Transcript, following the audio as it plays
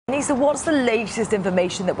Anissa, what's the latest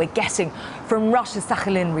information that we're getting from Russia's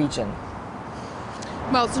Sakhalin region?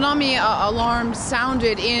 Well, tsunami alarm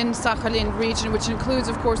sounded in Sakhalin region, which includes,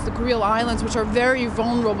 of course, the Kuril Islands, which are very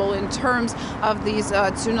vulnerable in terms of these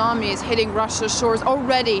tsunamis hitting Russia's shores.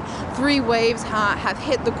 Already, 3 waves have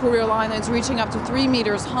hit the Kuril Islands, reaching up to 3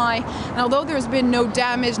 meters high. And although there's been no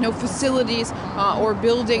damage, no facilities or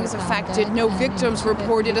buildings affected, no victims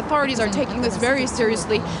reported, authorities are taking this very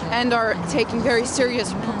seriously and are taking very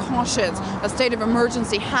serious precautions. A state of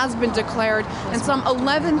emergency has been declared, and some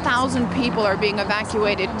 11,000 people are being evacuated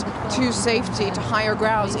to safety, to higher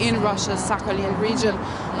grounds in Russia's Sakhalin region.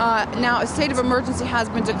 Now, a state of emergency has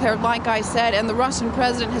been declared, like I said, and the Russian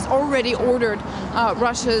president has already ordered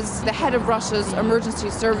the head of Russia's emergency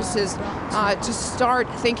services to start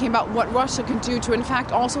thinking about what Russia can do to, in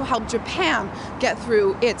fact, also help Japan get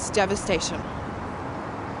through its devastation.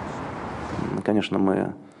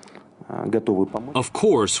 Of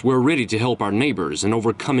course, we're ready to help our neighbors in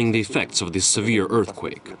overcoming the effects of this severe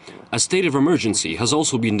earthquake. A state of emergency has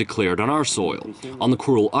also been declared on our soil, on the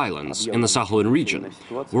Kuril Islands, in the Sakhalin region,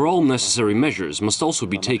 where all necessary measures must also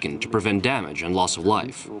be taken to prevent damage and loss of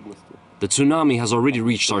life. The tsunami has already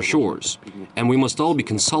reached our shores, and we must all be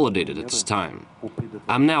consolidated at this time.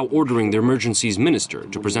 I'm now ordering the emergencies minister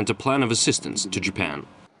to present a plan of assistance to Japan.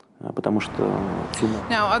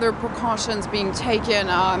 Now, other precautions being taken,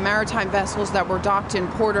 maritime vessels that were docked in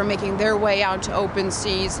port are making their way out to open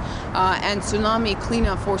seas, and tsunami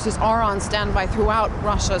cleanup forces are on standby throughout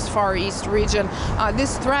Russia's Far East region.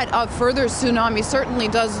 This threat of further tsunami certainly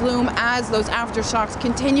does loom as those aftershocks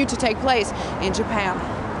continue to take place in Japan.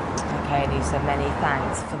 Okay, Anissa, many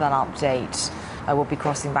thanks for that update. We'll be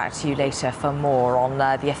crossing back to you later for more on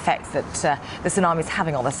the effect that the tsunami is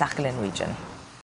having on the Sakhalin region.